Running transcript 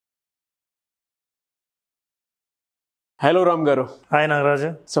Hello Ram గారు. Hi Nagaraju.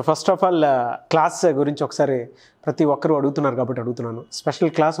 So first of all class గురించి ఒకసారి ప్రతి ఒక్కరు అడుగుతున్నారు కాబట్టి అడుగుతున్నాను.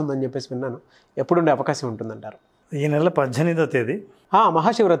 స్పెషల్ క్లాస్ ఉందని చెప్పేసి విన్నాను. ఎప్పుడుండే అవకాశం ఉంటుందంటారు? ఈ నెల 18వ తేదీ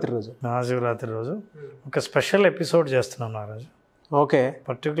మహాశివరాత్రి రోజు. మహాశివరాత్రి రోజు ఒక స్పెషల్ ఎపిసోడ్ చేస్తున్నాం నాగరాజు. ఓకే.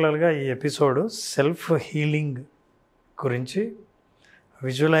 పర్టికులర్గా ఈ ఎపిసోడ్ సెల్ఫ్ హీలింగ్ గురించి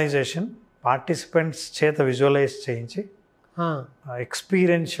విజువలైజేషన్ పార్టిసిపెంట్స్ చేత విజువలైజ్ చేయించి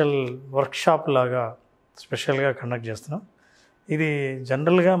ఎక్స్పీరియన్షియల్ వర్క్షాప్ లాగా స్పెషల్గా కండక్ట్ చేస్తున్నాం. ఇది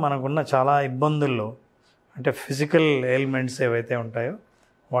జనరల్గా మనకున్న చాలా ఇబ్బందుల్లో అంటే ఫిజికల్ ఎయిల్మెంట్స్ ఏవైతే ఉంటాయో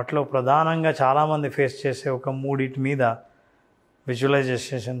వాటిలో ప్రధానంగా చాలామంది ఫేస్ చేసే ఒక మూడింటి మీద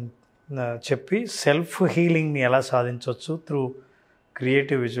విజువలైజేషన్ చెప్పి సెల్ఫ్ హీలింగ్ని ఎలా సాధించవచ్చు త్రూ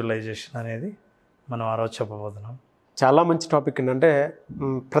క్రియేటివ్ విజువలైజేషన్ అనేది మనం ఆ రోజు చెప్పబోతున్నాం. చాలా మంచి టాపిక్ అండి. అంటే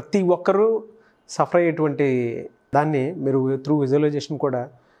ప్రతి ఒక్కరూ సఫర్ అయ్యేటువంటి దాన్ని మీరు త్రూ విజువలైజేషన్ కూడా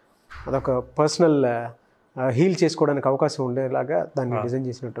అదొక పర్సనల్ హీల్ చేసుకోవడానికి అవకాశం ఉండేలాగా దాన్ని డిజైన్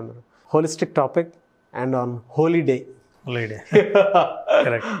చేసినట్టున్నారు. Holistic topic and on Holi day.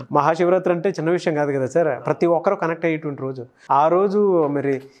 Mahashivratri అంటే చిన్న విషయం కాదు కదా సార్. ప్రతి ఒక్కరూ కనెక్ట్ అయ్యేటువంటి రోజు. ఆ రోజు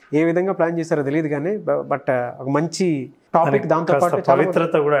మరి ఏ విధంగా ప్లాన్ చేశారో తెలియదు కానీ బట్ ఒక మంచి టాపిక్, దాంతో పాటు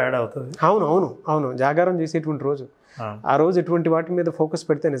పవిత్రత కూడా యాడ్ అవుతుంది. అవును అవును అవును జాగారం చేసేటువంటి రోజు. ఆ రోజు ఇటువంటి వాటి మీద ఫోకస్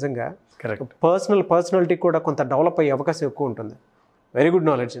పెడితే నిజంగా పర్సనాలిటీ కూడా కొంత డెవలప్ అయ్యే అవకాశం ఎక్కువ ఉంటుంది. వెరీ గుడ్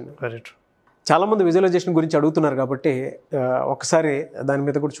నాలెడ్జ్ అండి. Very true. చాలామంది విజువలైజేషన్ గురించి అడుగుతున్నారు కాబట్టి ఒకసారి దాని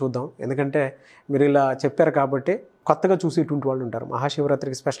మీద కూడా చూద్దాం. ఎందుకంటే మీరు ఇలా చెప్పారు కాబట్టి కొత్తగా చూసేటువంటి వాళ్ళు ఉంటారు.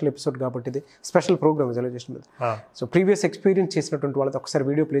 మహాశివరాత్రికి స్పెషల్ ఎపిసోడ్ కాబట్టి ఇది స్పెషల్ ప్రోగ్రామ్ విజువలైజేషన్ మీద. సో ప్రీవియస్ ఎక్స్పీరియన్స్ చేసినటువంటి వాళ్ళతో ఒకసారి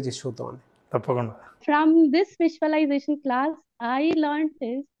వీడియో ప్లే చేసి చూద్దాం అండి. తప్పకుండా. From this visualization class, I learned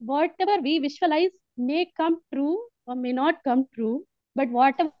is whatever we visualize may come true or may not come true, but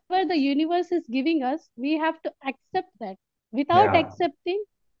whatever the universe is giving us, we have to accept that. Without accepting,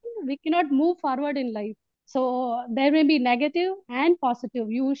 we cannot move forward in life. So there may be negative and positive.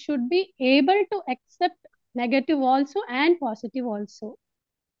 You should be able to accept negative also and positive also.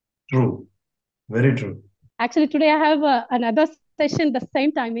 True. Very true. Actually, today I have another session, the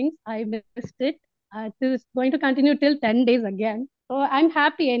same timings. I missed it. It is going to continue till 10 days again. So I'm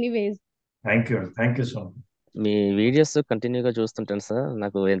happy anyways. Thank you. Thank you so much. Me videos కంటిన్యూగా చూస్తుంటాను sir.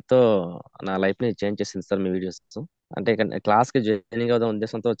 నాకు ఎంతో నా లైఫ్ని change చేసింది sir మీ videos. అంటే క్లాస్కి joining అవుదాం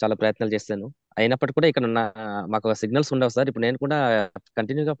ఉద్దేశంతో చాలా ప్రయత్నాలు చేశాను. అయినప్పటికీ కూడా ఇక్కడ మాకు సిగ్నల్స్ ఉండవు సార్. ఇప్పుడు నేను కూడా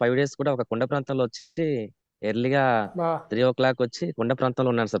కంటిన్యూగా 5 days కూడా ఒక కొండ ప్రాంతంలో వచ్చి ఎర్లీగా 3 o'clock వచ్చి కొండ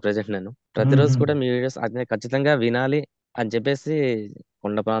ప్రాంతంలో ఉన్నాను సార్. ప్రెసెంట్ నేను ప్రతిరోజు కూడా మీ వీడియోస్ ఖచ్చితంగా వినాలి అని చెప్పేసి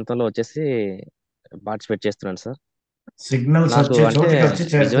కొండ ప్రాంతంలో వచ్చేసి పార్టిసిపేట్ చేస్తున్నాను సార్. నాకు అంటే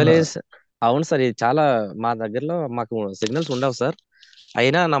విజువలైజ్ అవును సార్. ఇది చాలా మా దగ్గరలో మాకు సిగ్నల్స్ ఉండవు సార్.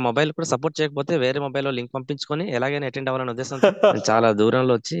 అయినా నా మొబైల్ కూడా సపోర్ట్ చేయకపోతే వేరే మొబైల్లో లింక్ పంపించుకొని ఎలాగైనా అటెండ్ అవ్వాలనే ఉద్దేశంతో చాలా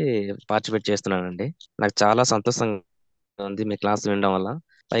దూరంలో వచ్చి పార్టిసిపేట్ చేస్తున్నానండి. నాకు చాలా సంతోషంగా ఉంది మీ క్లాస్ వినడం వల్ల.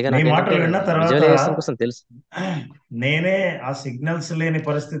 పైగా విజువలైజేషన్ కోసం తెలుసు. నేనే ఆ సిగ్నల్స్ లేని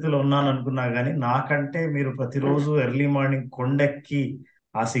పరిస్థితిలో ఉన్నాను అనుకున్నా గానీ నాకంటే మీరు ప్రతిరోజు ఎర్లీ మార్నింగ్ కొండెక్కి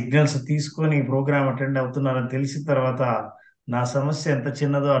ఆ సిగ్నల్స్ తీసుకొని ప్రోగ్రామ్ అటెండ్ అవుతున్నారని తెలిసిన తర్వాత నా సమస్య ఎంత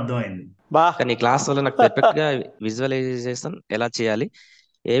చిన్నదో అర్థమైంది. కానీ క్లాస్ వల్ల నాకు పర్ఫెక్ట్ గా విజువలైజేషన్ ఎలా చేయాలి,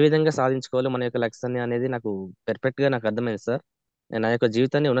 ఏ విధంగా సాధించుకోవాలి మన యొక్క లక్ష్యాన్ని అనేది నాకు పర్ఫెక్ట్ గా నాకు అర్థమైంది సార్. నేను నా యొక్క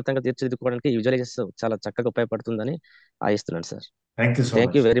జీవితాన్ని ఉన్నతంగా తీర్చిదిద్దుకోవడానికి విజువలైజేషన్ చాలా చక్కగా ఉపయోగపడుతుందని ఆశిస్తున్నాను sir.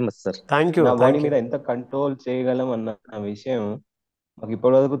 Thank you very much sir. Thank you. Body మీద ఎంత కంట్రోల్ చేయగలం అన్న విషయం మాకు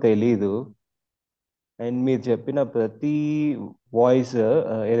ఇప్పటి వరకు తెలీదు. అండ్ మీరు చెప్పిన ప్రతి వాయిస్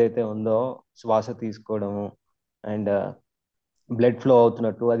ఏదైతే ఉందో శ్వాస తీసుకోవడము అండ్ బ్లడ్ ఫ్లో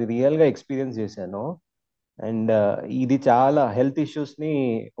అవుతున్నట్టు అది రియల్గా ఎక్స్పీరియన్స్ చేశాను. అండ్ ఇది చాలా హెల్త్ ఇష్యూస్ని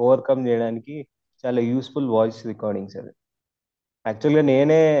ఓవర్కమ్ చేయడానికి చాలా యూస్ఫుల్ వాయిస్ రికార్డింగ్స్. అది యాక్చువల్గా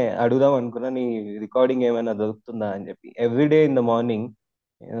నేనే అడుగుదాం అనుకున్నా, నీ రికార్డింగ్ ఏమైనా దొరుకుతుందా అని చెప్పి. ఎవ్రీడే ఇన్ ద మార్నింగ్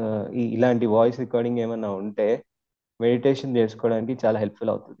ఇలాంటి వాయిస్ రికార్డింగ్ ఏమైనా ఉంటే మెడిటేషన్ చేసుకోవడానికి చాలా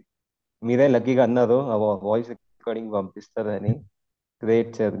హెల్ప్ఫుల్ అవుతుంది. మీరే లక్కీగా అన్నారు ఆ voice recording పంపిస్తారని.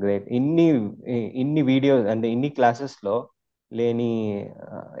 Great sir, great. ఇన్ని వీడియోస్ అంటే ఇన్ని క్లాసెస్లో లేని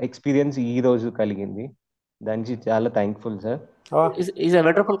ఎక్స్పీరియన్స్ ఈ రోజు కలిగింది. దానికి చాలా thankful sir. Is a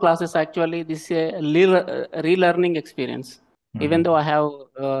wonderful classes actually. This is a relearning experience. Even though I have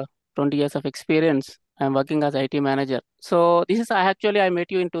 20 years of experience, I am working as IT manager. So this is I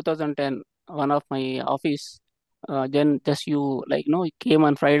met you in 2010, one of my office. Then just you came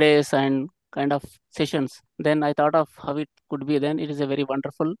on Fridays and kind of sessions. Then I thought of how it could be. Then it is a very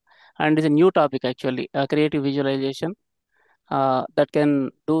wonderful and it's a new topic actually, creative visualization. That can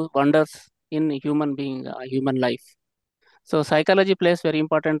do wonders in human life. So psychology plays very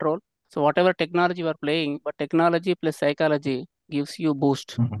important role. So whatever technology you are playing, but technology plus psychology gives you boost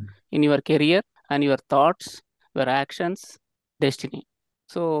in your career and your thoughts your actions, destiny.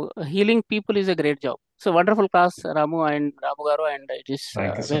 So healing people is a great job. So wonderful class, Ramu and Ramu garu, and it is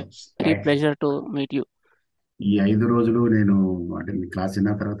thank you so much. very pleasure to meet you. ఈ 5 రోజులు నేను అంటే మీ class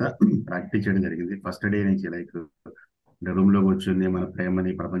విన్న తర్వాత practice చేయడం జరిగింది. First day నుంచి like room లో కూర్చొని మన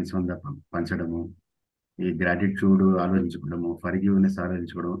ప్రేమని ప్రపంచం అంతా పంచడము, ఈ గ్రాటిట్యూడ్ ఆలోచించుకోవడము, ఫర్గివ్నెస్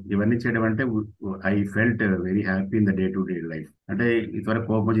ఆలోచించుకోవడం, ఇవన్నీ చేయడం అంటే I felt very happy in the day to day life. అంటే ఇదివరకు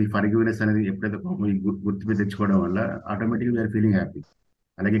కోపం ఈ ఫర్గివ్నెస్ అనేది ఎప్పుడైతే కోపం గుర్తు తెచ్చుకోవడం వల్ల ఆటోమేటిక్గా వీఆర్ ఫీలింగ్ హ్యాపీ.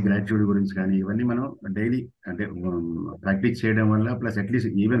 అలాగే గ్రాటిట్యూడ్ గురించి కానీ ఇవన్నీ మనం డైలీ అంటే ప్రాక్టీస్ చేయడం వల్ల ప్లస్ అట్లీస్ట్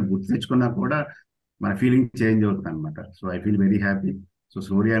ఈవెన్ గుర్తు తెచ్చుకున్నా కూడా మన ఫీలింగ్ చేంజ్ అవుతుంది అనమాట. So I feel very happy. So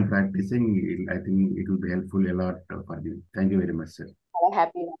slowly I'm practising. I think it will be helpful a lot for you. Thank you very much sir. చాలా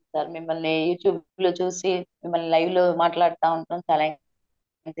హ్యాపీగా ఉంది సార్, మిమ్మల్ని యూట్యూబ్ లో చూసి మిమ్మల్ని లైవ్ లో మాట్లాడుతూ ఉంటాం, చాలా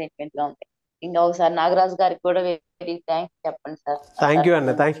ఎక్సైట్మెంట్ గా ఉంది. ఇంకా ఒకసారి నాగరాజు గారికి కూడా వెరీ థ్యాంక్స్ చెప్పండి సార్. థ్యాంక్ యూ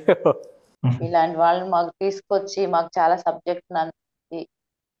అన్న, థ్యాంక్ యూ. ఇలాంటి వాళ్ళని మాకు తీసుకొచ్చి మాకు చాలా సబ్జెక్ట్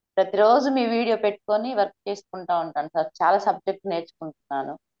ప్రతిరోజు మీ వీడియో పెట్టుకొని వర్క్ చేసుకుంటా ఉంటాను సార్. చాలా సబ్జెక్ట్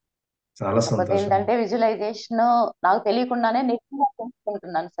నేర్చుకుంటున్నాను. కాకపోతే ఏంటంటే విజువలైజేషన్ నాకు తెలియకుండానే ఎక్కువగా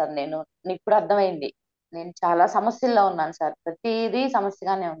తెలుసుకుంటున్నాను సార్. నేను ఇప్పుడు అర్థమైంది, నేను చాలా సమస్యల్లో ఉన్నాను సార్. ప్రతిదీ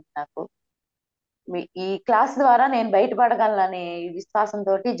సమస్యగానే ఉంది నాకు. ఈ క్లాస్ ద్వారా నేను బయటపడగలనని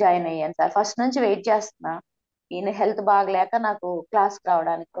విశ్వాసంతో జాయిన్ అయ్యాను సార్. ఫస్ట్ నుంచి వెయిట్ చేస్తున్నా. ఈయన హెల్త్ బాగలేక నాకు క్లాస్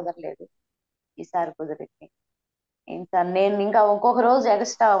రావడానికి కుదరలేదు, ఈసారి కుదిరింది. సార్ నేను ఇంకా ఇంకొక రోజు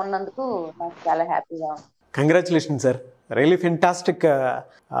ఎక్స్ట్రా ఉన్నందుకు నాకు చాలా హ్యాపీగా ఉంది. Congratulation sir, really fantastic.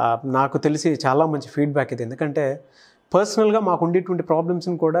 నాకు తెలిసి చాలా మంచి ఫీడ్బ్యాక్ ఇది. ఎందుకంటే పర్సనల్గా మాకు ఉండేటువంటి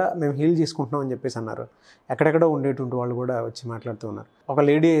ప్రాబ్లమ్స్ని కూడా మేము హీల్ చేసుకుంటున్నాం అని చెప్పేసి అన్నారు. ఎక్కడెక్కడో ఉండేటువంటి వాళ్ళు కూడా వచ్చి మాట్లాడుతూ ఉన్నారు. ఒక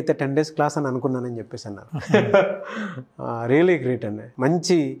లేడీ అయితే 10 days క్లాస్ అని అనుకున్నానని చెప్పేసి అన్నారు. రియలీ గ్రేట్ అండి.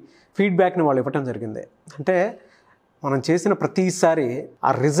 మంచి ఫీడ్బ్యాక్ని వాళ్ళు ఇవ్వటం జరిగింది. అంటే మనం చేసిన ప్రతిసారి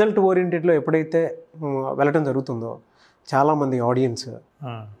ఆ రిజల్ట్ ఓరియంటెడ్లో ఎప్పుడైతే వెళ్ళటం జరుగుతుందో చాలామంది ఆడియన్స్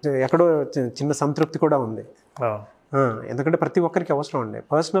ఎక్కడో చిన్న సంతృప్తి కూడా ఉంది. ఎందుకంటే ప్రతి ఒక్కరికి అవసరం అండి.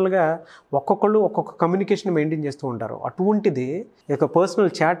 పర్సనల్గా ఒక్కొక్కళ్ళు ఒక్కొక్క కమ్యూనికేషన్ మెయింటైన్ చేస్తూ ఉంటారు. అటువంటిది ఒక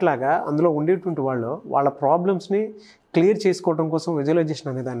పర్సనల్ చాట్ లాగా అందులో ఉండేటువంటి వాళ్ళు వాళ్ళ ప్రాబ్లమ్స్ని క్లియర్ చేసుకోవడం కోసం విజువలైజేషన్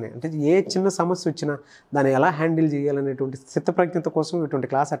అనేదాన్ని, అంటే ఏ చిన్న సమస్య వచ్చినా దాన్ని ఎలా హ్యాండిల్ చేయాలనేటువంటి స్థితప్రజ్ఞత కోసం ఇటువంటి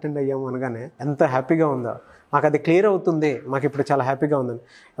క్లాస్ అటెండ్ అయ్యాము అనగానే ఎంత హ్యాపీగా ఉందో. మాకు అది క్లియర్ అవుతుంది, మాకు ఇప్పుడు చాలా హ్యాపీగా ఉందని.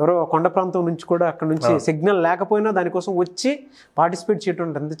 ఎవరో కొండ ప్రాంతం నుంచి కూడా అక్కడ నుంచి సిగ్నల్ లేకపోయినా దానికోసం వచ్చి పార్టిసిపేట్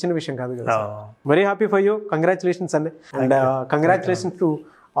చేయడం అంత చిన్న విషయం కాదు కదా. Very happy for you, congratulations అండి. And congratulations to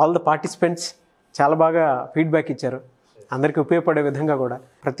all the participants. చాలా బాగా ఫీడ్బ్యాక్ ఇచ్చారు. అందరికీ ఉపయోగపడే విధంగా కూడా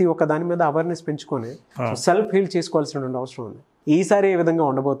ప్రతి ఒక్క దాని మీద అవేర్నెస్ పెంచుకొని సెల్ఫ్ హీల్ చేసుకోవాల్సినటువంటి అవసరం ఉంది. ఈసారి ఏ విధంగా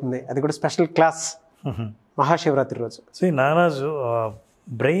ఉండబోతుంది, అది కూడా స్పెషల్ క్లాస్ మహాశివరాత్రి రోజు. Nagaraju,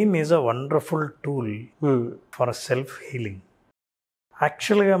 brain is a wonderful tool for self healing.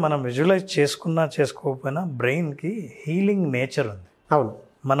 యాక్చువల్గా మనం విజువలైజ్ చేసుకున్నా చేసుకోకపోయినా బ్రెయిన్కి హీలింగ్ నేచర్ ఉంది. అవును,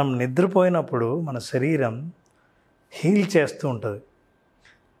 మనం నిద్రపోయినప్పుడు మన శరీరం హీల్ చేస్తూ ఉంటుంది.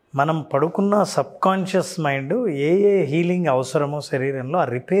 మనం పడుకున్న సబ్కాన్షియస్ మైండ్ ఏ హీలింగ్ అవసరమో శరీరంలో ఆ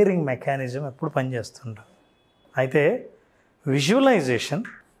రిపేరింగ్ మెకానిజం ఎప్పుడు పనిచేస్తుంటుంది. అయితే విజువలైజేషన్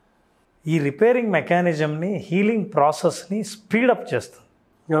ఈ రిపేరింగ్ మెకానిజంని, హీలింగ్ ప్రాసెస్ని స్పీడప్ చేస్తుంది.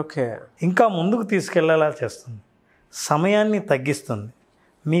 ఓకే, ఇంకా ముందుకు తీసుకెళ్లేలా చేస్తుంది, సమయాన్ని తగ్గిస్తుంది,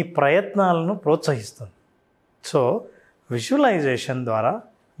 మీ ప్రయత్నాలను ప్రోత్సహిస్తుంది. సో విజువలైజేషన్ ద్వారా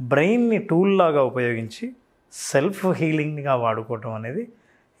బ్రెయిన్ని టూల్ లాగా ఉపయోగించి సెల్ఫ్ హీలింగ్గా వాడుకోవటం అనేది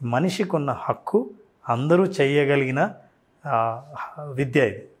మనిషికి ఉన్న హక్కు, అందరూ చేయగలిగిన విద్య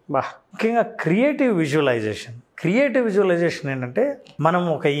ఇది. ముఖ్యంగా క్రియేటివ్ విజువలైజేషన్ ఏంటంటే మనం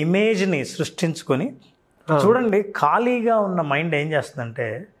ఒక ఇమేజ్ని సృష్టించుకొని, చూడండి ఖాళీగా ఉన్న మైండ్ ఏం చేస్తుందంటే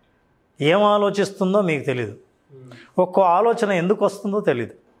ఏం ఆలోచిస్తుందో మీకు తెలీదు, ఒక్కో ఆలోచన ఎందుకు వస్తుందో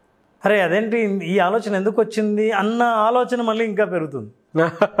తెలీదు. అరే అదేంటి ఈ ఆలోచన ఎందుకు వచ్చింది అన్న ఆలోచన మళ్ళీ ఇంకా పెరుగుతుంది.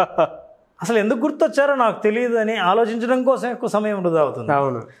 అసలు ఎందుకు గుర్తొచ్చారో నాకు తెలియదు అని ఆలోచించడం కోసం ఎక్కువ సమయం వృధా అవుతుంది.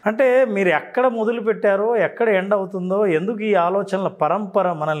 అవును, అంటే మీరు ఎక్కడ మొదలు పెట్టారో, ఎక్కడ ఎండ్ అవుతుందో, ఎందుకు ఈ ఆలోచనల పరంపర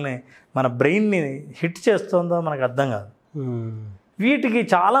మనల్ని, మన బ్రెయిన్ని హిట్ చేస్తుందో మనకు అర్థం కాదు. వీటికి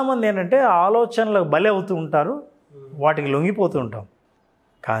చాలామంది ఏంటంటే ఆలోచనలకు బలి అవుతూ ఉంటారు, వాటికి లొంగిపోతూ ఉంటాం.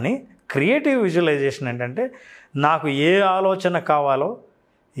 కానీ క్రియేటివ్ విజువలైజేషన్ ఏంటంటే నాకు ఏ ఆలోచన కావాలో,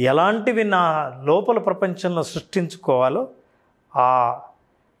 ఎలాంటివి నా లోపల ప్రపంచంలో సృష్టించుకోవాలో ఆ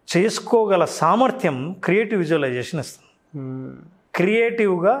చేసుకోగల సామర్థ్యం క్రియేటివ్ విజువలైజేషన్ ఇస్తుంది.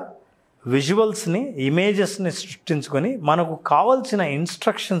 క్రియేటివ్గా విజువల్స్ని, ఇమేజెస్ని సృష్టించుకొని మనకు కావాల్సిన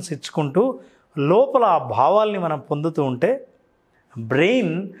ఇన్స్ట్రక్షన్స్ ఇచ్చుకుంటూ లోపల ఆ భావాల్ని మనం పొందుతూ ఉంటే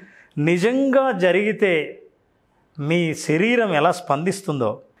బ్రెయిన్ నిజంగా జరిగితే మీ శరీరం ఎలా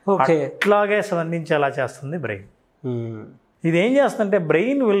స్పందిస్తుందో అట్లాగే స్పందించేలా చేస్తుంది బ్రెయిన్. ఇది ఏం చేస్తుందంటే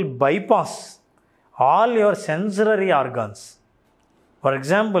brain will bypass all your sensory organs. For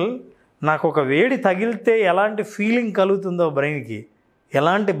example, నాకు ఒక వేడి తగిలితే ఎలాంటి ఫీలింగ్ కలుగుతుందో బ్రెయిన్కి,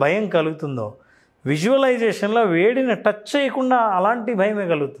 ఎలాంటి భయం కలుగుతుందో, విజువలైజేషన్లో వేడిని టచ్ చేయకుండా అలాంటి భయమే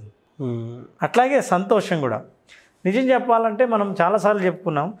కలుగుతుంది. అట్లాగే సంతోషం కూడా. నిజం చెప్పాలంటే మనం చాలాసార్లు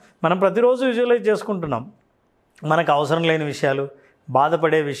చెప్పుకున్నాం, మనం ప్రతిరోజు విజువలైజ్ చేసుకుంటున్నాం మనకు అవసరం లేని విషయాలు,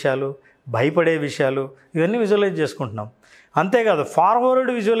 బాధపడే విషయాలు, భయపడే విషయాలు, ఇవన్నీ విజువలైజ్ చేసుకుంటున్నాం. అంతేకాదు ఫార్వర్డ్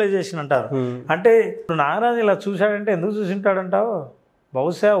విజువలైజేషన్ అంటారు. అంటే ఇప్పుడు నాగరాజు ఇలా చూశాడంటే ఎందుకు చూసింటాడంటావు,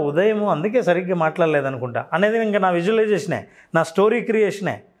 బహుశా ఉదయం అందుకే సరిగ్గా మాట్లాడలేదనుకుంటా అనేది ఇంకా నా విజువలైజేషనే, నా స్టోరీ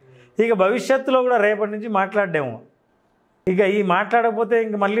క్రియేషనే. ఇక భవిష్యత్తులో కూడా రేపటి నుంచి మాట్లాడేమో, ఇక ఈ మాట్లాడకపోతే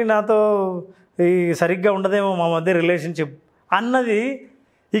ఇంక మళ్ళీ నాతో ఈ సరిగ్గా ఉండదేమో మా మధ్య రిలేషన్షిప్ అన్నది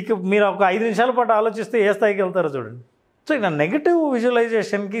ఇక మీరు ఒక 5 నిమిషాల పాటు ఆలోచిస్తే ఏ స్థాయికి వెళ్తారో చూడండి. సో ఇక నెగటివ్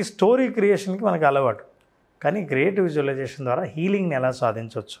విజువలైజేషన్కి, స్టోరీ క్రియేషన్కి మనకు అలవాటు. కానీ క్రియేటివ్ విజువలైజేషన్ ద్వారా హీలింగ్ని ఎలా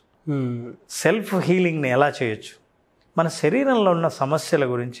సాధించవచ్చు, సెల్ఫ్ హీలింగ్ని ఎలా చేయొచ్చు, మన శరీరంలో ఉన్న సమస్యల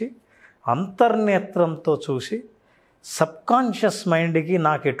గురించి అంతర్నేత్రంతో చూసి సబ్కాన్షియస్ మైండ్కి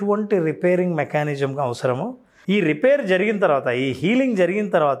నాకు ఎటువంటి రిపేరింగ్ మెకానిజం అవసరమో, ఈ రిపేర్ జరిగిన తర్వాత, ఈ హీలింగ్ జరిగిన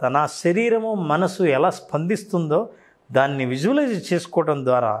తర్వాత నా శరీరము మనసు ఎలా స్పందిస్తుందో దాన్ని విజువలైజ్ చేసుకోవడం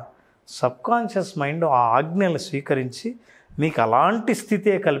ద్వారా సబ్కాన్షియస్ మైండ్ ఆ ఆజ్ఞలు స్వీకరించి మీకు అలాంటి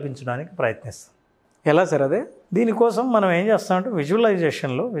స్థితే కల్పించడానికి ప్రయత్నిస్తాం. ఎలా సార్ అదే? దీనికోసం మనం ఏం చేస్తామంటే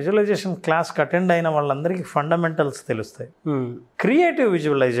విజువలైజేషన్ క్లాస్కి అటెండ్ అయిన వాళ్ళందరికీ ఫండమెంటల్స్ తెలుస్తాయి. క్రియేటివ్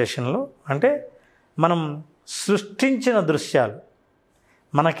విజువలైజేషన్లో అంటే మనం సృష్టించిన దృశ్యాలు,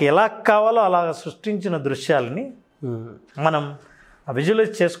 మనకి ఎలా కావాలో అలా సృష్టించిన దృశ్యాలని మనం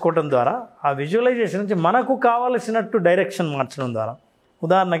విజువలైజ్ చేసుకోవడం ద్వారా ఆ విజువలైజేషన్ నుంచి మనకు కావలసినట్టు డైరెక్షన్ మార్చడం ద్వారా,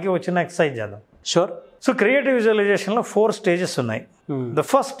 ఉదాహరణకి వచ్చిన ఎక్సర్సైజ్ చేద్దాం. షూర్. సో క్రియేటివ్ విజువలైజేషన్లో 4 స్టేజెస్ ఉన్నాయి. The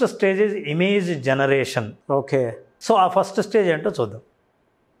first stage is image generation. Okay. So ఆ ఫస్ట్ స్టేజ్ ఏంటో చూద్దాం.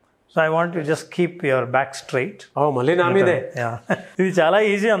 So I want you just keep your back straight. మళ్ళీ నా మీదే. ఇది చాలా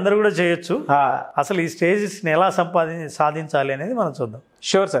ఈజీ, అందరూ కూడా చేయొచ్చు. అసలు ఈ స్టేజెస్ని ఎలా సాధించాలి అనేది మనం చూద్దాం.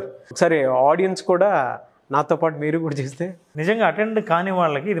 Sure sir. ఒకసారి ఆడియన్స్ కూడా నాతో పాటు మీరు కూడా చేస్తే, నిజంగా అటెండ్ కాని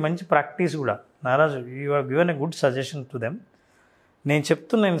వాళ్ళకి ఇది మంచి ప్రాక్టీస్ కూడా. నారాజు, you have given a good suggestion to them. నేను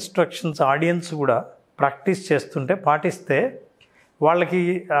చెప్తున్న ఇన్స్ట్రక్షన్స్ ఆడియన్స్ కూడా ప్రాక్టీస్ చేస్తుంటే, పాటిస్తే వాళ్ళకి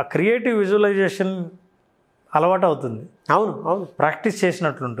క్రియేటివ్ విజువలైజేషన్ అలవాటు అవుతుంది. అవును, practice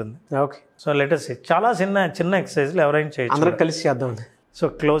చేసినట్లుంటుంది. Okay. So let us see. చాలా చిన్న ఎక్సర్సైజ్లు ఎవరైనా చేయొచ్చు. అందరం కలిసి చేద్దాం. So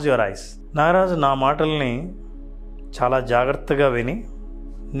close your eyes. Nagaraju, నా మాటల్ని చాలా జాగ్రత్తగా విని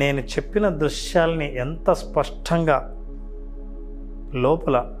నేను చెప్పిన దృశ్యాల్ని ఎంత స్పష్టంగా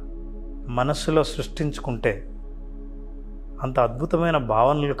లోపల మనస్సులో సృష్టించుకుంటే అంత అద్భుతమైన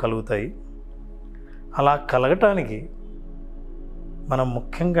భావనలు కలుగుతాయి. అలా కలగటానికి మనం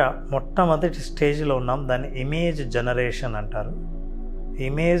ముఖ్యంగా మొట్టమొదటి స్టేజ్లో ఉన్నాం. దాన్ని ఇమేజ్ జనరేషన్ అంటారు.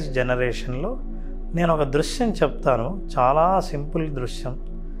 ఇమేజ్ జనరేషన్లో నేను ఒక దృశ్యం చెప్తాను, చాలా సింపుల్ దృశ్యం.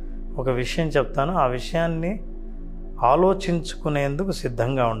 ఒక విషయం చెప్తాను, ఆ విషయాన్ని ఆలోచించుకునేందుకు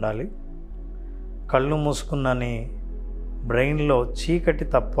సిద్ధంగా ఉండాలి. కళ్ళు మూసుకున్నని బ్రెయిన్లో చీకటి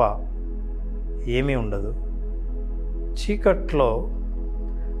తప్ప ఏమీ ఉండదు. చీకట్లో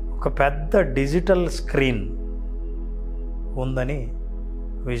ఒక పెద్ద డిజిటల్ స్క్రీన్ ఉందని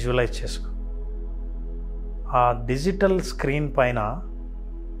విజువలైజ్ చేసుకో. ఆ డిజిటల్ స్క్రీన్ పైన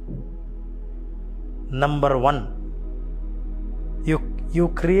number 1 you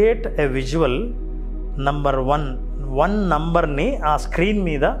create a visual number 1 నంబర్ని ఆ స్క్రీన్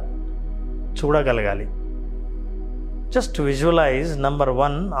మీద చూడగలగాలి. Just visualise number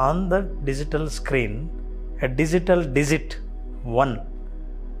 1 on the digital screen, a digital digit 1.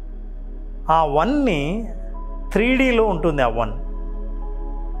 ఆ 1ని 3Dలో ఉంటుంది. ఆ 1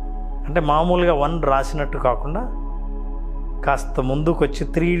 అంటే మామూలుగా 1 రాసినట్టు కాకుండా కాస్త ముందుకు వచ్చి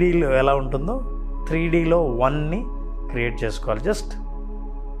 3Dలో ఎలా ఉంటుందో 3Dలో 1ని క్రియేట్ చేసుకోవాలి. జస్ట్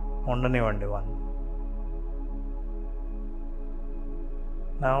ఉండనివ్వండి 1.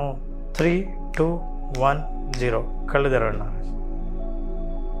 నౌ 3, 2, 1, 0. కళ్ళు తెరవండి.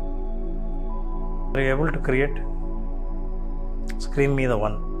 Are you able to create screen మీద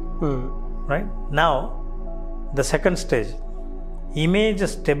 1? Right? Now the second stage, image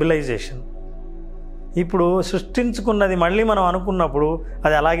stabilization. ఇప్పుడు సృష్టించుకున్నది మళ్ళీ మనం అనుకున్నప్పుడు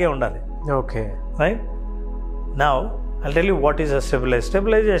అది అలాగే ఉండాలి. Okay. Right. Now I'll tell you what is a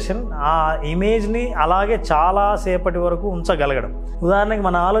stabilisation. ఆ ఇమేజ్ని అలాగే చాలాసేపటి వరకు ఉంచగలగడం. ఉదాహరణకి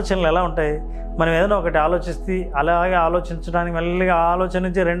మన ఆలోచనలు ఎలా ఉంటాయి, మనం ఏదైనా ఒకటి ఆలోచిస్తే అలాగే ఆలోచించడానికి మెల్లిగా ఆలోచన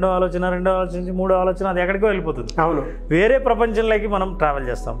నుంచి రెండో ఆలోచన నుంచి మూడో ఆలోచన, అది ఎక్కడికో వెళ్ళిపోతుంది. అవును, వేరే ప్రపంచంలోకి మనం ట్రావెల్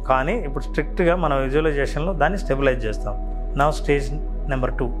చేస్తాం. కానీ ఇప్పుడు స్ట్రిక్ట్గా మన విజువలైజేషన్లో దాన్ని స్టెబిలైజ్ చేస్తాం. Now stage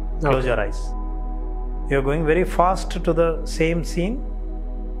number 2, close your eyes. You are going very fast to the same scene.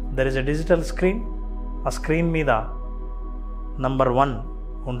 There is a digital screen. ఆ స్క్రీన్ మీద నంబర్ 1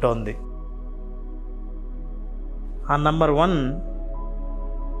 ఉంటుంది. ఆ నంబర్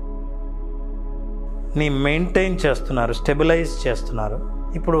 1ని మెయింటైన్ చేస్తున్నారు, స్టెబిలైజ్ చేస్తున్నారు.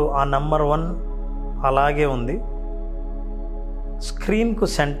 ఇప్పుడు ఆ నంబర్ 1 అలాగే ఉంది, స్క్రీన్కు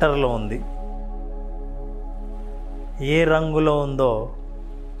సెంటర్లో ఉంది. ఏ రంగులో ఉందో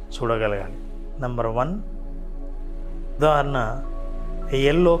చూడగలగాలి. నంబర్ 1 ఉదాహరణ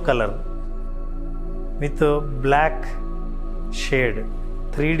yellow colour with black shade,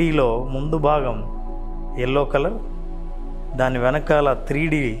 3Dలో ముందు భాగం ఎల్లో కలర్, దాని వెనకాల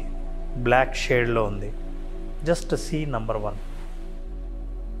 3D బ్లాక్ షేడ్లో ఉంది. Just see number 1.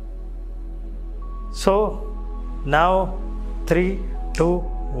 So now 3, 2,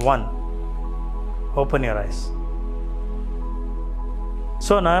 1 open your eyes.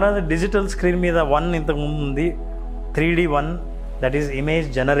 So నారాజ digital screen మీద 1 ఇంతకుముందు ఉంది, 3D 1, that is image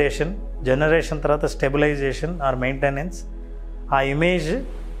generation తర్వాత స్టెబిలైజేషన్ ఆర్ మెయింటెనెన్స్. ఆ ఇమేజ్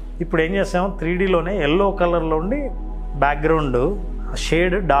ఇప్పుడు ఏం చేస్తాము, 3Dలోనే ఎల్లో కలర్లో ఉండి బ్యాక్గ్రౌండ్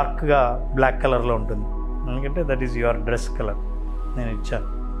షేడ్ డార్క్గా బ్లాక్ కలర్లో ఉంటుంది. ఎందుకంటే that is your dress colour నేను ఇచ్చాను.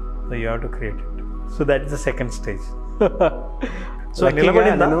 So you have to create it. So that is the second stage. So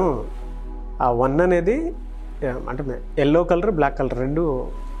నిలబడిందా? నేను ఆ 1 అనేది అంటే ఎల్లో కలర్ బ్లాక్ కలర్ రెండు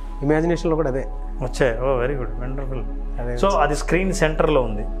ఇమాజినేషన్లో కూడా అదే వచ్చాయి. ఓ వెరీ గుడ్, వండర్ఫుల్. సో అది స్క్రీన్ సెంటర్లో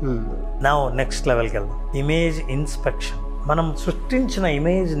ఉంది. నా నెక్స్ట్ లెవెల్కి వెళ్దాం, ఇమేజ్ ఇన్స్పెక్షన్. మనం సృష్టించిన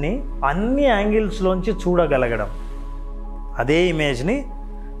ఇమేజ్ని అన్ని యాంగిల్స్లోంచి చూడగలగడం. అదే ఇమేజ్ని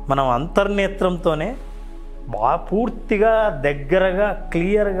మనం అంతర్నేత్రంతోనే బాగా పూర్తిగా దగ్గరగా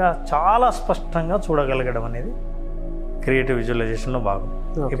క్లియర్గా చాలా స్పష్టంగా చూడగలగడం అనేది క్రియేటివ్ విజువలైజేషన్లో భాగం.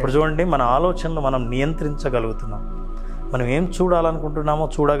 ఇప్పుడు చూడండి, మన ఆలోచనలు మనం నియంత్రించగలుగుతున్నాం. మనం ఏం చూడాలనుకుంటున్నామో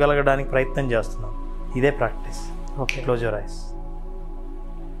చూడగలగడానికి ప్రయత్నం చేస్తున్నాం. ఇదే practice. Okay, close your eyes,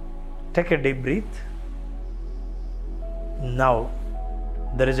 take a deep breath. Now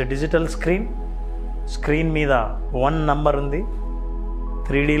there is a digital screen మీద 1 నంబర్ ఉంది,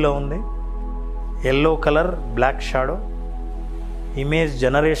 3Dలో ఉంది, yellow colour black shadow. Image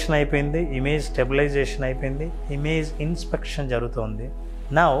generation అయిపోయింది, ఇమేజ్ స్టెబిలైజేషన్ అయిపోయింది, ఇమేజ్ ఇన్స్పెక్షన్ జరుగుతుంది.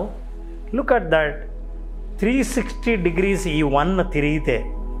 Now look at that 360 degrees ఈ 1 తిరిగితే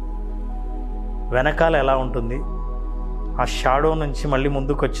వెనకాల ఎలా ఉంటుంది, ఆ షాడో నుంచి మళ్ళీ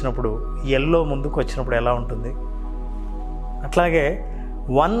ముందుకు వచ్చినప్పుడు, ఎల్లో ముందుకు వచ్చినప్పుడు ఎలా ఉంటుంది. అట్లాగే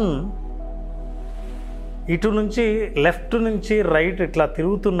 1 ఇటు నుంచి లెఫ్ట్ నుంచి రైట్ ఇట్లా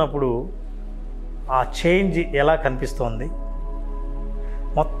తిరుగుతున్నప్పుడు ఆ చేంజ్ ఎలా కనిపిస్తోంది.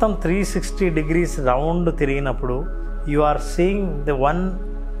 మొత్తం 360 degrees రౌండ్ తిరిగినప్పుడు you are seeing the 1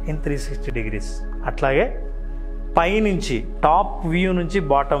 in 360 degrees. అట్లాగే పైనుంచి టాప్ వ్యూ నుంచి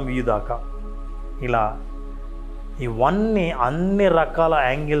బాటమ్ వ్యూ దాకా ఇలా ఈ 1ని అన్ని రకాల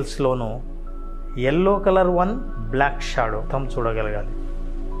యాంగిల్స్లోనూ ఎల్లో కలర్ 1 బ్లాక్ షాడో మొత్తం చూడగలగాలి.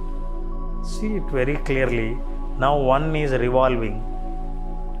 See it very clearly. Now 1 is revolving,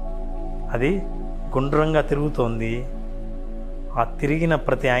 అది గుండ్రంగా తిరుగుతోంది. ఆ తిరిగిన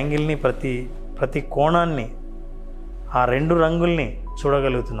ప్రతి యాంగిల్ని ప్రతి కోణాన్ని ఆ 2 రంగుల్ని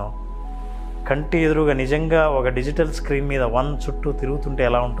చూడగలుగుతున్నాం. కంటి ఎదురుగా నిజంగా ఒక డిజిటల్ స్క్రీన్ మీద 1 చుట్టూ తిరుగుతుంటే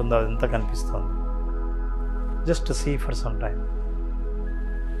ఎలా ఉంటుందో అదంతా కనిపిస్తుంది. Just see for some time.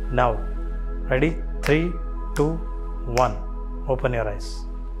 Now ready, 3, 2, 1 open your eyes.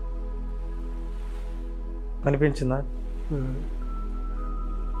 కనిపించిందా?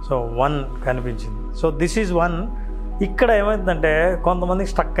 సో 1 కనిపించింది. So this is 1. ఇక్కడ ఏమైందంటే కొంతమందికి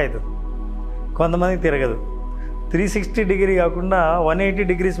స్టక్ అవుతుంది, కొంతమందికి తిరగదు. 360 degree కాకుండా 180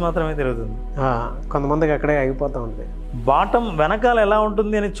 degrees మాత్రమే తిరుగుతుంది. కొంతమందికి అక్కడే ఆగిపోతూ ఉంటుంది. బాటం వెనకాల ఎలా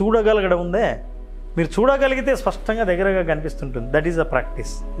ఉంటుంది అని చూడగలగడం ఉందే, మీరు చూడగలిగితే స్పష్టంగా దగ్గరగా కనిపిస్తుంటుంది. That is the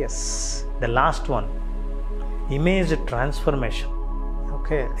practice. Yes, the last one, image transformation.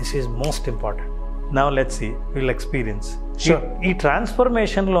 Okay, this is most important. Now let's see, will experience. ఈ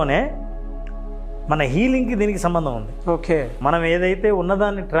ట్రాన్స్ఫర్మేషన్లోనే మన హీలింగ్కి దీనికి సంబంధం ఉంది. ఓకే, మనం ఏదైతే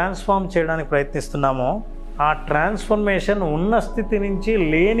ఉన్నదాన్ని ట్రాన్స్ఫార్మ్ చేయడానికి ప్రయత్నిస్తున్నామో ఆ ట్రాన్స్ఫర్మేషన్ ఉన్న స్థితి నుంచి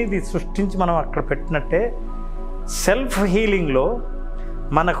లేనిది సృష్టించి మనం అక్కడ పెట్టినట్టే సెల్ఫ్ హీలింగ్లో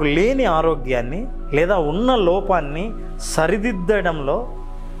మనకు లేని ఆరోగ్యాన్ని లేదా ఉన్న లోపాన్ని సరిదిద్దడంలో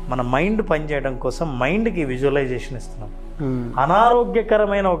మన మైండ్ పనిచేయడం కోసం మైండ్కి విజువలైజేషన్ ఇస్తున్నాం.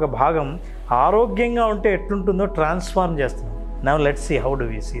 అనారోగ్యకరమైన ఒక భాగం ఆరోగ్యంగా ఉంటే ఎట్లుంటుందో ట్రాన్స్ఫార్మ్ చేస్తున్నాం. Now let's see how do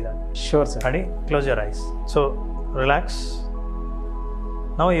we see that. Sure sir. Ready? Close your eyes. So relax.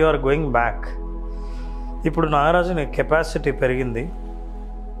 Now you are going back. ఇప్పుడు నాగరాజు నీ కెపాసిటీ పెరిగింది,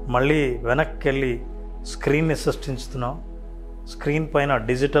 మళ్ళీ వెనక్కి వెళ్ళి స్క్రీన్ని సృష్టించుతున్నావు. స్క్రీన్ పైన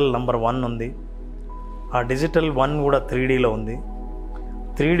డిజిటల్ నంబర్ 1 ఉంది. ఆ డిజిటల్ 1 కూడా 3Dలో ఉంది.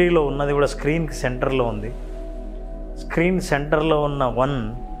 3Dలో ఉన్నది కూడా స్క్రీన్కి సెంటర్లో ఉంది. స్క్రీన్ సెంటర్లో ఉన్న 1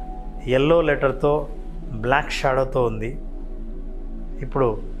 ఎల్లో లెటర్తో బ్లాక్ షాడోతో ఉంది. ఇప్పుడు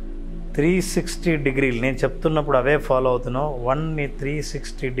 360 డిగ్రీలు నేను చెప్తున్నప్పుడు అవే ఫాలో అవుతున్నావు. 1ని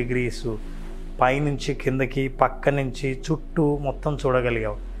 360 డిగ్రీస్ పైనుంచి కిందకి, పక్క నుంచి చుట్టూ మొత్తం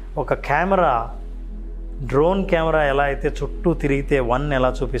చూడగలిగావు. ఒక కెమెరా, డ్రోన్ కెమెరా ఎలా అయితే చుట్టూ తిరిగితే 1 ఎలా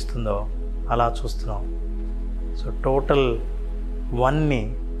చూపిస్తుందో అలా చూస్తున్నావు. సో టోటల్ 1ని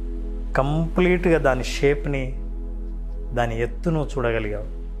కంప్లీట్గా దాని షేప్ని, దాని ఎత్తును చూడగలిగావు.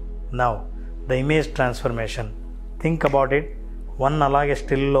 Now the image transformation, think about it. 1 అలాగే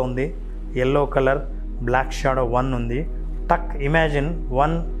స్టిల్లో ఉంది, ఎల్లో కలర్, బ్లాక్ షాడో 1 ఉంది. టక్ ఇమాజిన్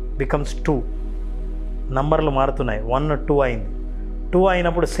 1 బికమ్స్ 2, నంబర్లు మారుతున్నాయి. 1 2 అయింది. 2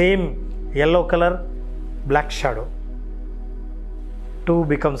 అయినప్పుడు same yellow colour, black shadow, 2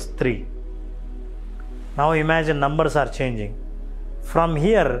 becomes 3. Now imagine numbers are changing. From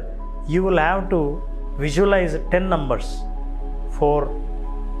here you will have to visualize 10 numbers. 4,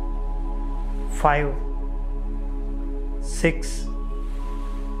 5, 6,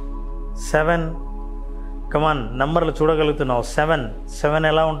 7. Come on, నంబర్లు చూడగలుగుతున్నావు. 7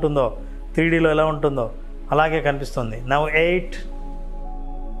 ఎలా ఉంటుందో 3Dలో ఎలా ఉంటుందో అలాగే కనిపిస్తుంది. Now 8,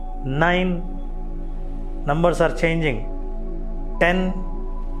 9, numbers are changing. 10.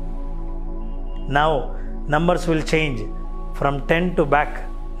 Now numbers will change from 10 to back.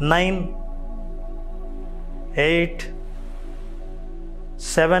 9, 8,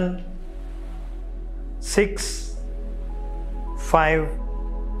 7, 6, 5,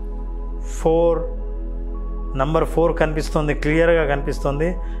 4. Number 4 కనిపిస్తుంది, క్లియర్గా కనిపిస్తుంది.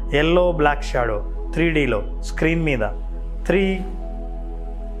 ఎల్లో బ్లాక్ షాడో 3Dలో స్క్రీన్ మీద. 3,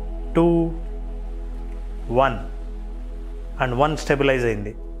 2, 1 అండ్ 1 స్టెబిలైజ్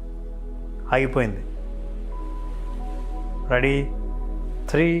అయింది, ఆగిపోయింది. రెడీ?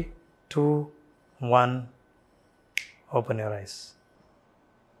 3, 2, 1, open your eyes.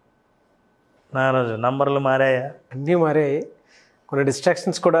 నారాజు, నంబర్లు మారాయా? అన్నీ మారాయి. కొన్ని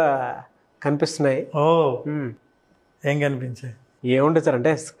డిస్ట్రాక్షన్స్ కూడా కనిపిస్తున్నాయి. ఓ, ఏం కనిపించాయి? ఏముంటుంది సార్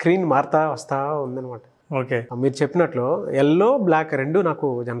అంటే స్క్రీన్ మారుతా వస్తా ఉందన్నమాట. ఓకే, మీరు చెప్పినట్లు ఎల్లో బ్లాక్ 2 నాకు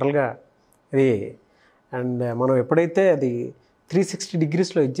జనరల్గా ఇది. అండ్ మనం ఎప్పుడైతే అది 360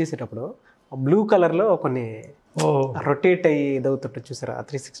 డిగ్రీస్లో ఇచ్చేసేటప్పుడు బ్లూ కలర్లో కొన్ని రొటేట్ అయ్యి ఇదవుతుంటుంది చూసారా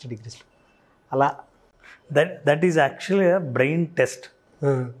 360 డిగ్రీస్లో అలా. That is actually brain test.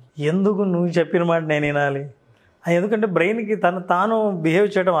 ఎందుకు నువ్వు చెప్పిన మాట నేను వినాలి? ఎందుకంటే బ్రెయిన్కి తాను బిహేవ్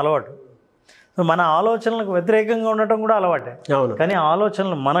చేయడం అలవాటు. సో మన ఆలోచనలకు వ్యతిరేకంగా ఉండటం కూడా అలవాటే. అవును. కానీ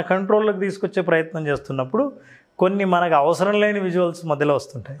ఆలోచనలు మన కంట్రోల్లోకి తీసుకొచ్చే ప్రయత్నం చేస్తున్నప్పుడు కొన్ని మనకు అవసరం లేని విజువల్స్ మధ్యలో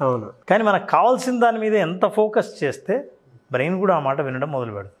వస్తుంటాయి. అవును. కానీ మనకు కావాల్సిన దాని మీద ఎంత ఫోకస్ చేస్తే బ్రెయిన్ కూడా ఆ మాట వినడం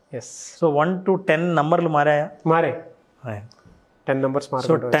మొదలు పెడదు. ఎస్. సో 1 to 10 నంబర్లు మారాయా? మారే 10 నెంబర్స్ మారే.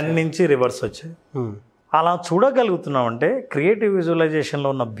 సో 10 నుంచి రివర్స్ వచ్చాయి. అలా చూడగలుగుతున్నాం అంటే క్రియేటివ్ విజువలైజేషన్లో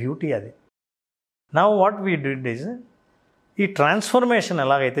ఉన్న బ్యూటీ అది. Now what we did is, ఈ ట్రాన్స్ఫర్మేషన్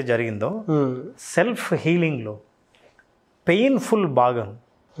ఎలాగైతే జరిగిందో సెల్ఫ్ హీలింగ్లో పెయిన్ఫుల్ భాగం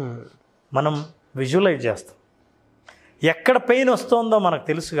మనం విజువలైజ్ చేస్తాం. ఎక్కడ పెయిన్ వస్తుందో మనకు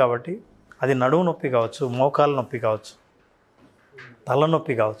తెలుసు కాబట్టి, అది నడుము నొప్పి కావచ్చు, మోకాలు నొప్పి కావచ్చు,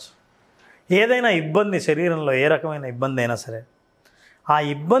 తలనొప్పి కావచ్చు, ఏదైనా ఇబ్బంది శరీరంలో ఏ రకమైన ఇబ్బంది అయినా సరే, ఆ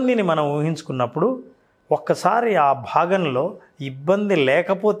ఇబ్బందిని మనం ఊహించుకున్నప్పుడు ఒక్కసారి ఆ భాగంలో ఇబ్బంది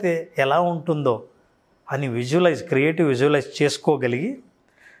లేకపోతే ఎలా ఉంటుందో అని క్రియేటివ్ విజువలైజ్ చేసుకోగలిగి,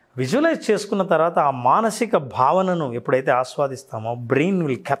 విజువలైజ్ చేసుకున్న తర్వాత ఆ మానసిక భావనను ఎప్పుడైతే ఆస్వాదిస్తామో బ్రెయిన్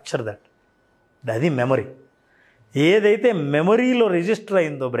విల్ క్యాప్చర్ దట్. అది మెమరీ. ఏదైతే మెమరీలో రిజిస్టర్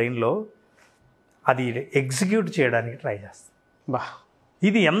అయిందో బ్రెయిన్లో అది ఎగ్జిక్యూట్ చేయడానికి ట్రై చేస్తాం.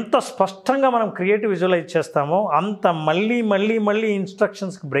 ఇది ఎంత స్పష్టంగా మనం క్రియేటివ్ విజువలైజ్ చేస్తామో అంత మళ్ళీ మళ్ళీ మళ్ళీ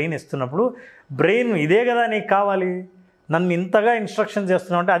ఇన్స్ట్రక్షన్స్కి బ్రెయిన్ ఇస్తున్నప్పుడు బ్రెయిన్ ఇదే కదా నీకు కావాలి, నన్ను ఇంతగా ఇన్స్ట్రక్షన్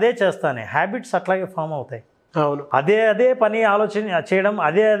చేస్తున్నావు అంటే అదే చేస్తానే. హ్యాబిట్స్ అట్లాగే ఫామ్ అవుతాయి. అవును. అదే పని ఆలోచన చేయడం,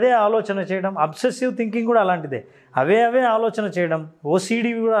 అదే ఆలోచన చేయడం. అబ్సెసివ్ థింకింగ్ కూడా అలాంటిదే. అవే ఆలోచన చేయడం.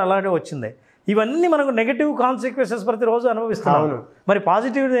 ఓసిడి కూడా అలాగే వచ్చింది. ఇవన్నీ మనకు నెగిటివ్ కాన్సిక్వెన్సెస్ ప్రతిరోజు అనుభవిస్తున్నాం. మరి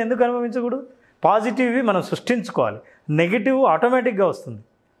పాజిటివ్ ఎందుకు అనుభవించకూడదు? పాజిటివ్వి మనం సృష్టించుకోవాలి, నెగిటివ్ ఆటోమేటిక్గా వస్తుంది.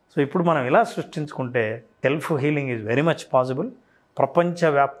 సో ఇప్పుడు మనం ఇలా సృష్టించుకుంటే self healing is very much possible.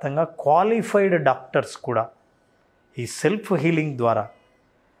 ప్రపంచవ్యాప్తంగా క్వాలిఫైడ్ డాక్టర్స్ కూడా ఈ సెల్ఫ్ హీలింగ్ ద్వారా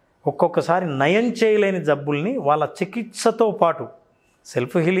ఒక్కొక్కసారి నయం చేయలేని జబ్బుల్ని వాళ్ళ చికిత్సతో పాటు,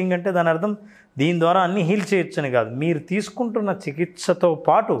 సెల్ఫ్ హీలింగ్ అంటే దాని అర్థం దీని ద్వారా అన్నీ హీల్ చేయొచ్చని కాదు, మీరు తీసుకుంటున్న చికిత్సతో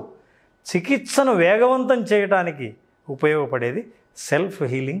పాటు చికిత్సను వేగవంతం చేయడానికి ఉపయోగపడేది సెల్ఫ్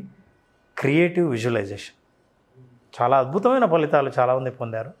హీలింగ్ క్రియేటివ్ విజువలైజేషన్. చాలా అద్భుతమైన ఫలితాలు చాలామంది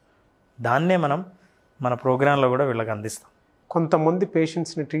పొందారు. దాన్నే మనం మన ప్రోగ్రాంలో కూడా వీళ్ళకి అందిస్తాం. కొంతమంది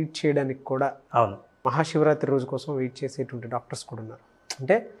పేషెంట్స్ని ట్రీట్ చేయడానికి కూడా అవును, మహాశివరాత్రి రోజు కోసం వెయిట్ చేసేటువంటి డాక్టర్స్ కూడా ఉన్నారు.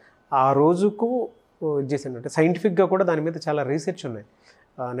 అంటే ఆ రోజుకు చేసాను. అంటే సైంటిఫిక్గా కూడా దాని మీద చాలా రీసెర్చ్ ఉన్నాయి.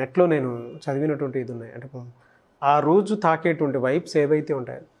 నెట్లో నేను చదివినటువంటి ఇది ఉన్నాయి. అంటే ఆ రోజు తాకేటువంటి వైబ్స్ ఏవైతే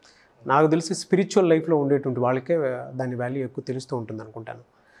ఉంటాయో నాకు తెలిసి స్పిరిచువల్ లైఫ్లో ఉండేటువంటి వాళ్ళకే దాని వాల్యూ ఎక్కువ తెలుస్తూ ఉంటుంది అనుకుంటాను.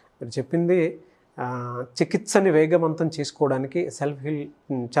 మీరు చెప్పింది చికిత్సని వేగవంతం చేసుకోవడానికి సెల్ఫ్ హీల్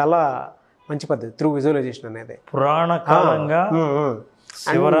చాలా మంచి పద్ధతి త్రూ విజువలైజేషన్ అనేది. పురాణ కాలంగా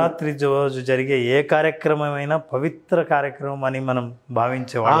శివరాత్రి రోజు జరిగే ఏ కార్యక్రమమైనా పవిత్ర కార్యక్రమం అని మనం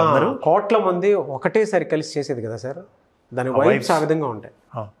భావించే వాళ్ళందరూ కోట్ల మంది ఒకటేసారి కలిసి చేసేది కదా సార్. దాని వైబ్స్ ఆ విధంగా ఉంటాయి.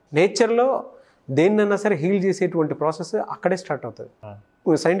 నేచర్లో దేన్నైనా సరే హీల్ చేసేటువంటి ప్రాసెస్ అక్కడే స్టార్ట్ అవుతుంది.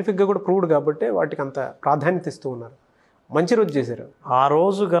 సైంటిఫిక్గా కూడా ప్రూవ్డ్ కాబట్టి వాటికి అంత ప్రాధాన్యత ఇస్తూ ఉన్నారు. మంచి రోజు చేశారు. ఆ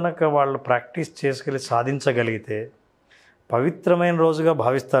రోజు గనక వాళ్ళు ప్రాక్టీస్ చేసుకెళ్ళి సాధించగలిగితే పవిత్రమైన రోజుగా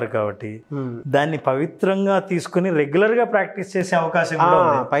భావిస్తారు కాబట్టి దాన్ని పవిత్రంగా తీసుకుని రెగ్యులర్గా ప్రాక్టీస్ చేసే అవకాశం కూడా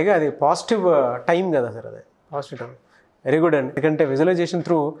ఉంది. పైగా అది పాజిటివ్ టైం కదా సార్, అది పాజిటివ్ టైం. వెరీ గుడ్ అండి. ఎందుకంటే విజువలైజేషన్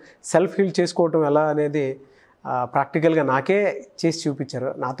త్రూ సెల్ఫ్ హీల్ చేసుకోవటం ఎలా అనేది ప్రాక్టికల్గా నాకే చేసి చూపించారు.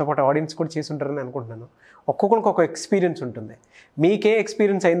 నాతో పాటు ఆడియన్స్ కూడా చేసి ఉంటారని అనుకుంటున్నాను. ఒక్కొక్కరికి ఒక ఎక్స్పీరియన్స్ ఉంటుంది. మీకే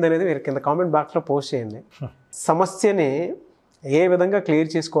ఎక్స్పీరియన్స్ అయిందనేది మీరు కింద కామెంట్ బాక్స్లో పోస్ట్ చేయండి. సమస్యని ఏ విధంగా క్లియర్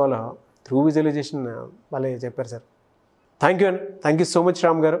చేసుకోవాలో త్రూ విజువలైజేషన్ వాళ్ళే చెప్పారు సార్. థ్యాంక్ యూ అండి. Thank you so much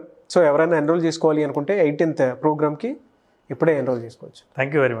Ram గారు. సో ఎవరైనా ఎన్రోల్ చేసుకోవాలి అనుకుంటే 18th ప్రోగ్రామ్కి ఇప్పుడే ఎన్రోల్ చేసుకోవచ్చు.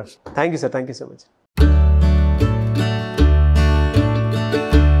 Thank you very much. Thank you sir. Thank you so much.